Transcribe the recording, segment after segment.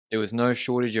There was no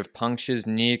shortage of punctures,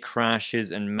 near crashes,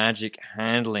 and magic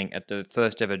handling at the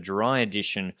first ever dry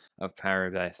edition of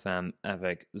Paris-Roubaix Femmes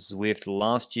avec Zwift.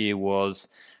 Last year was,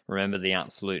 remember, the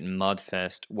absolute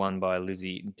mudfest won by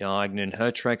Lizzie Dijk.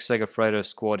 Her Trek-Segafredo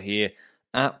squad here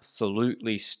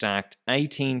absolutely stacked.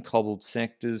 18 cobbled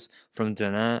sectors from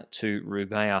Denain to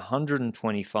Roubaix,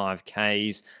 125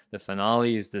 Ks. The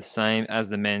finale is the same as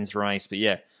the men's race, but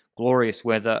yeah, glorious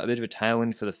weather, a bit of a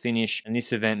tailwind for the finish, and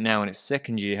this event now in its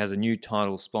second year has a new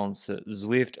title sponsor,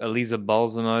 Zwift. Elisa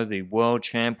Balsamo, the world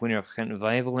champ, winner of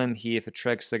Gent-Wevelgem, here for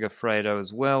Trek-Segafredo,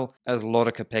 as well as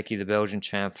Lotte Kopecky, the Belgian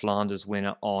champ, Flanders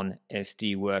winner on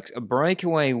SD Worx. A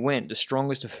breakaway went, the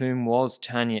strongest of whom was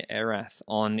Tanja Erath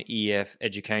on EF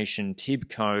Education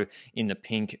Tibco in the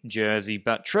pink jersey,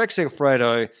 but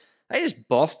Trek-Segafredo, they just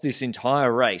bossed this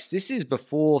entire race. This is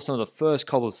before some of the first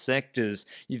cobbled sectors.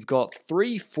 You've got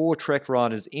 3-4 Trek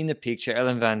riders in the picture.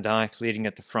 Ellen van Dijk leading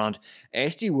at the front.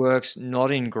 SD Worx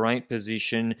not in great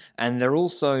position, and they're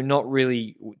also not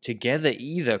really together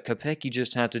either. Kopecky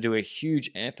just had to do a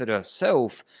huge effort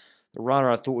herself. The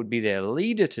rider I thought would be their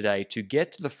leader today to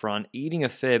get to the front, eating a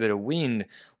fair bit of wind,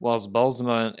 whilst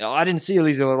Balsamo, I didn't see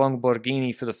Elisa Longo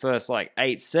Borghini for the first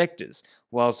 8 sectors,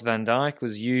 whilst Van Dijk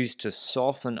was used to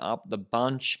soften up the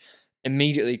bunch,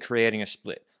 immediately creating a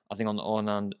split. I think on the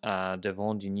Ornand de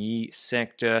Vendigny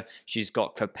sector, she's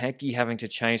got Kopecky having to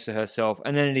chase her herself,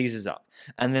 and then it eases up.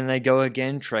 And then they go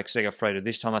again, Trek-Segafredo,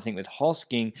 this time I think with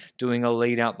Hosking doing a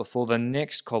lead out before the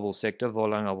next cobble sector,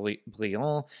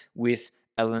 Volant-Briand, with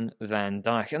Ellen van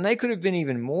Dijk. And they could have been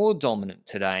even more dominant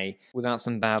today without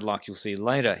some bad luck you'll see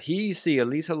later. Here you see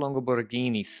Elisa Longo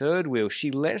Borghini, third wheel.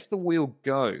 She lets the wheel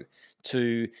go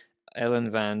to Ellen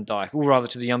van Dijk, or rather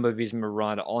to the Jumbo-Visma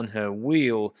rider on her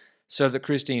wheel, so that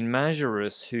Christine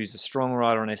Majerus, who's a strong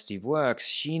rider on SD Worx,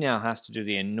 she now has to do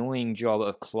the annoying job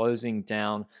of closing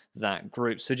down that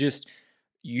group. So just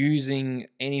using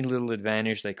any little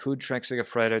advantage they could,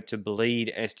 Trek-Segafredo, to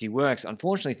bleed SD Worx.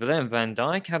 Unfortunately for them, Van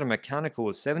Dijk had a mechanical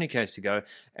with 70 k's to go.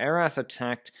 Erath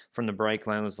attacked from the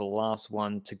breakaway and was the last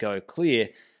one to go clear,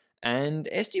 and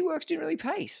SD Worx didn't really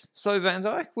pace. So Van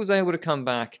Dijk was able to come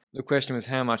back. The question was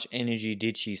how much energy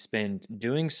did she spend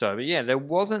doing so? But yeah, there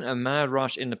wasn't a mad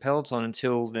rush in the peloton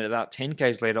until about 10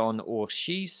 k's later on the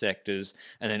Orchy sectors,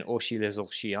 and then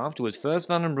Orchy-les-Orchy afterwards. First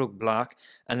Vandenbroek-Blaak,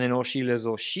 and then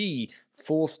Orchy-les-Orchy,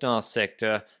 4-star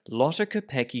sector. Lotte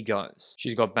Kopecky goes.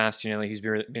 She's got Bastianelli, who's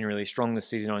been really strong this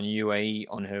season on UAE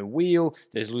on her wheel.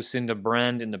 There's Lucinda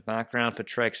Brand in the background for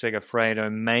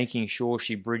Trek-Segafredo, making sure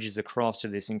she bridges across to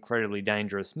this incredibly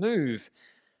dangerous move.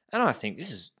 And I think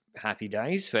this is happy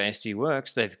days for SD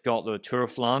Worx. They've got the Tour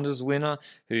of Flanders winner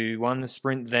who won the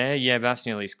sprint there. Yeah,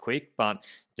 Bastianelli's quick, but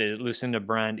the Lucinda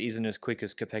Brand isn't as quick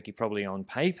as Kopecky probably on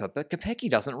paper, but Kopecky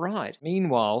doesn't ride.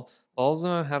 Meanwhile,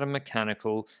 Balsamo had a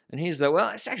mechanical, and here's the, well,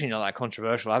 it's actually not that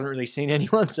controversial. I haven't really seen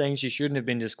anyone saying she shouldn't have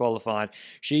been disqualified.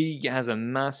 She has a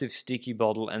massive sticky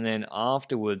bottle, and then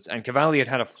afterwards, and Cavalli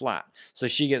had a flat, so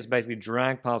she gets basically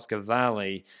dragged past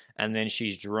Cavalli, and then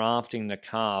she's drafting the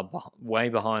car way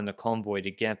behind the convoy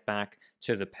to get back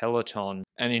to the peloton,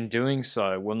 and in doing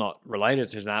so, well, not related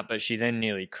to that, but she then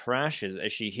nearly crashes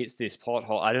as she hits this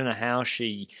pothole. I don't know how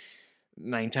she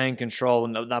maintained control,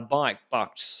 and that bike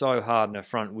bucked so hard and her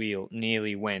front wheel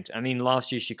nearly went. I mean,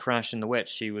 last year she crashed in the wet.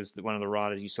 She was one of the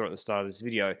riders you saw at the start of this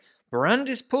video. Brand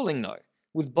is pulling, though,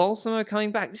 with Balsamo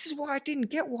coming back. This is why I didn't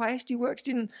get why SD Worx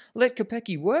didn't let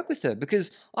Kopecky work with her,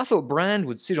 because I thought Brand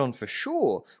would sit on for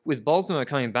sure, with Balsamo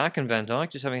coming back and Van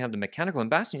Dijk just having had the mechanical, and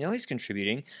Bastianelli's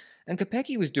contributing, and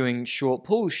Kopecky was doing short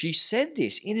pulls. She said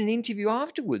this in an interview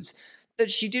afterwards, that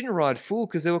she didn't ride full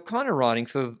because they were kind of riding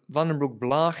for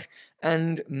Vandenbroek-Blaak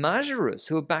and Majerus,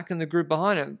 who were back in the group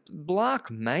behind her.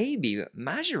 Blaak maybe, but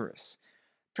Majerus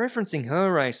preferencing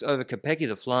her race over Kopecky,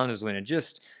 the Flanders winner,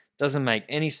 just doesn't make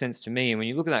any sense to me. And when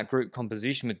you look at that group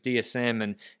composition with DSM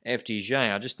and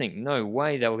FDJ, I just think no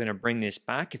way they were going to bring this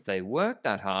back if they worked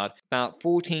that hard. About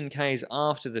 14 k's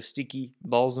after the sticky,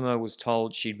 Balsamo was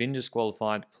told she'd been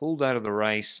disqualified, pulled out of the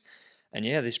race. And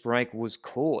yeah, this break was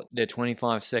caught. Their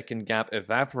 25-second gap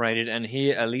evaporated, and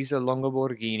here Elisa Longo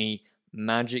Borghini,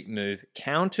 magic move,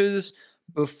 counters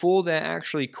before they're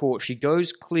actually caught. She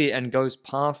goes clear and goes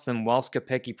past them, whilst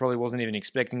Kopecky probably wasn't even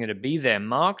expecting her to be there.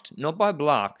 Marked, not by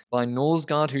Blaak, by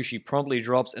Norsgaard, who she promptly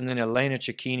drops, and then Elena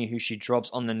Cecchini, who she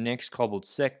drops on the next cobbled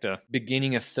sector,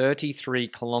 beginning a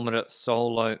 33-kilometer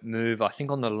solo move, I think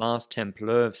on the last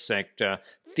Templeuve sector.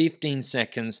 15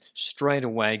 seconds straight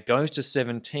away, goes to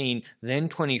 17, then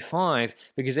 25,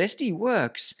 because SD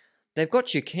Worx, they've got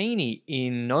Cecchini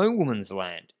in no woman's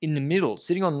land, in the middle,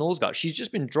 sitting on Norsgaard. She's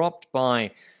just been dropped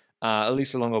by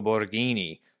Elisa Longo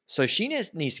Borghini. So she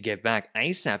needs to get back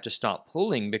ASAP to start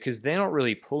pulling because they're not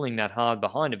really pulling that hard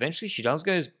behind. Eventually, she does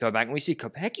go back, and we see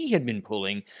Kopecky had been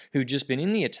pulling, who'd just been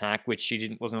in the attack, which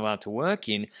she wasn't allowed to work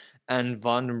in, and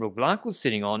Vandenbroek was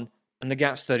sitting on, and the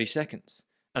gap's 30 seconds.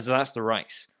 And so that's the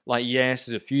race. Like, yes,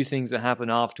 there's a few things that happen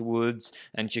afterwards,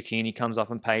 and Cecchini comes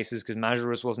up and paces because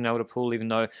Majerus wasn't able to pull, even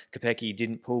though Kopecky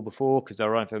didn't pull before because they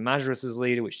were running for Majerus as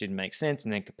leader, which didn't make sense.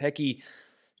 And then Kopecky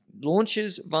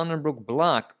launches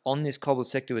Vandenbroek on this cobble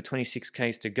sector with 26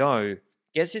 Ks to go,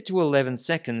 gets it to 11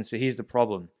 seconds, but here's the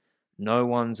problem. No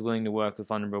one's willing to work with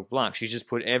Vandenbroek. She's just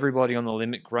put everybody on the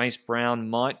limit. Grace Brown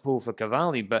might pull for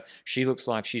Cavalli, but she looks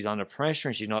like she's under pressure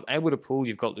and she's not able to pull.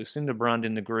 You've got Lucinda Brand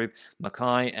in the group,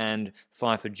 Mackay and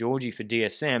Pfeiffer Georgie for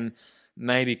DSM.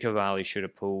 Maybe Cavalli should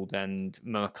have pulled, and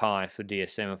Mackay for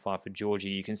DSM and Pfeiffer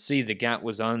Georgie. You can see the gap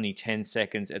was only 10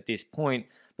 seconds at this point,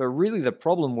 but really the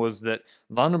problem was that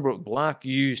Vandenbroek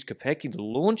used Kopecky to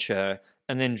launch her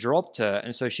and then dropped her,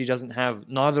 and so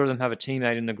neither of them have a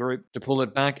teammate in the group to pull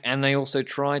it back, and they also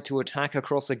tried to attack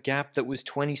across a gap that was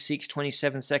 26,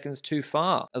 27 seconds too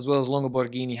far, as well as Longo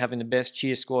Borghini having the best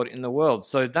cheer squad in the world.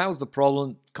 So that was the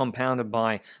problem, compounded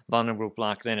by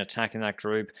Vandenbroek then attacking that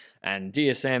group, and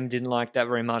DSM didn't like that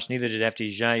very much, neither did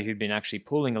FDJ, who'd been actually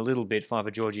pulling a little bit,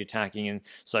 Pfeiffer Georgie attacking, and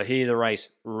so here the race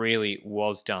really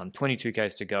was done. 22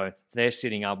 Ks to go. They're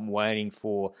sitting up waiting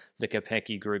for the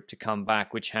Kopecky group to come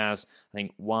back, which has, I think,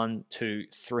 1, 2,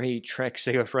 3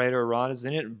 Trek-Segafredo riders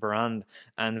in it, Brand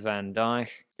and Van Dijk.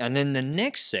 And then the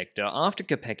next sector, after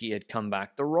Kopecky had come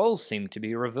back, the roles seemed to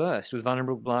be reversed, with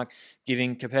Vandenbroek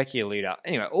giving Kopecky a lead up.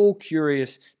 Anyway, all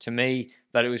curious to me,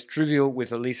 but it was trivial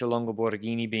with Elisa Longo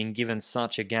Borghini being given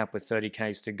such a gap with 30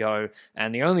 Ks to go,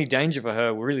 and the only danger for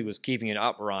her really was keeping it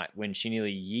upright when she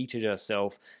nearly yeeted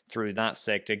herself through that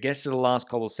sector. Gets to the last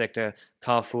cobble sector,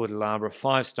 Carrefour de l'Arbre,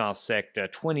 5-star sector,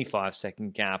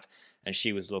 25-second gap, and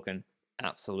she was looking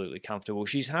absolutely comfortable.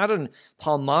 She's had, an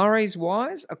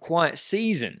Palmares-wise, a quiet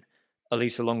season,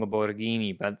 Elisa Longo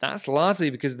Borghini, but that's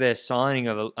largely because they're signing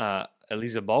of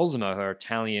Elisa Balsamo, her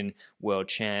Italian world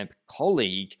champ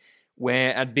colleague,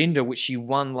 where at Binder, which she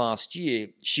won last year,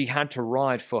 she had to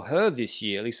ride for her this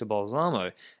year, Elisa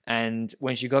Balsamo, and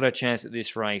when she got her chance at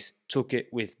this race, took it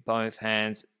with both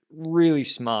hands. Really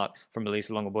smart from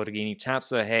Elisa Longo Borghini,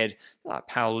 taps her head, like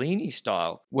Paolini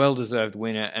style. Well-deserved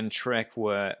winner, and Trek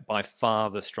were by far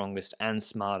the strongest and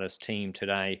smartest team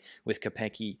today, with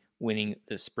Kopecky winning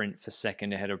the sprint for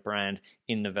second ahead of Brand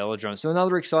in the velodrome. So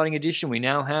another exciting edition. We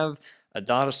now have a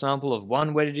data sample of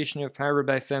one wet edition of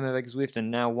Paris-Roubaix Femmes avec Zwift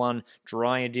and now one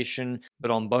dry edition,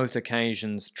 but on both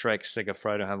occasions,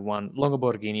 Trek-Segafredo have won. Longo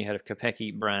Borghini ahead of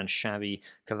Kopecky, Brand, Shabby,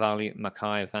 Cavalli,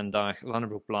 Mackay, Van Dijk,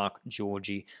 Vandenbroek,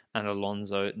 Georgie, and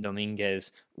Alonso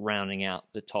Dominguez rounding out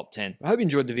the top 10. I hope you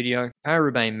enjoyed the video.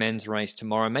 Paris-Roubaix men's race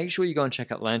tomorrow. Make sure you go and check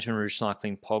out Lanterne Rouge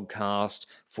Cycling Podcast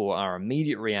for our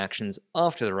immediate reactions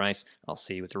after the race. I'll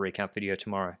see you with the recap video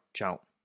tomorrow. Ciao.